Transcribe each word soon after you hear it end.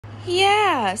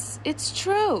Yes, it's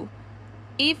true.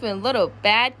 Even little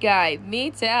bad guy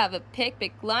needs to have a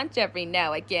picnic lunch every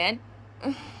now and again.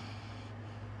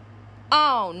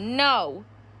 Oh no!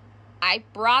 I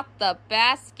brought the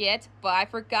basket, but I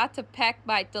forgot to pack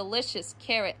my delicious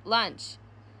carrot lunch.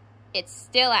 It's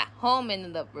still at home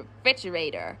in the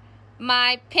refrigerator.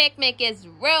 My picnic is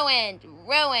ruined,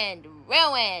 ruined,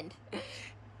 ruined.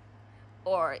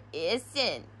 Or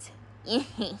isn't.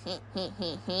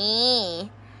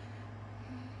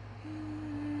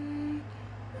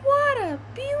 What a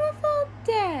beautiful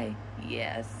day.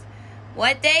 Yes.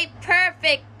 What a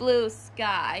perfect blue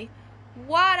sky.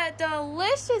 What a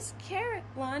delicious carrot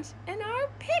lunch in our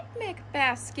picnic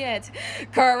basket.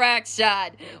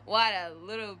 Correction. What a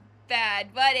little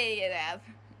bad buddy you have.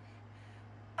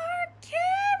 Our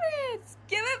carrots.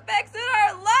 Give it back to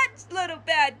our lunch, little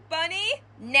bad bunny.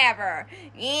 Never.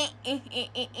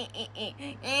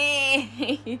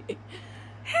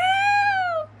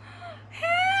 Help!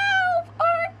 Help!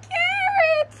 Our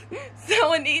carrots!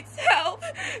 Someone needs help.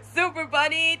 Super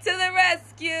Bunny to the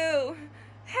rescue.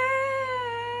 Help!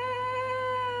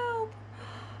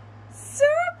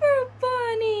 Super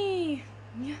Bunny!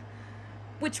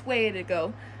 Which way to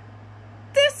go?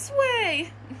 This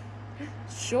way!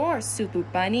 Sure, Super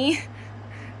Bunny.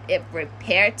 If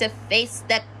prepared to face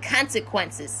the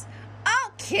consequences.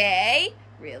 Okay.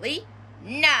 Really?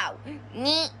 No.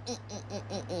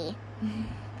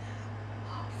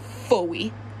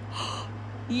 Phooey.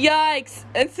 Yikes!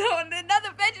 And so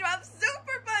another picture of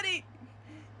Super Bunny!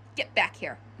 Get back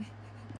here.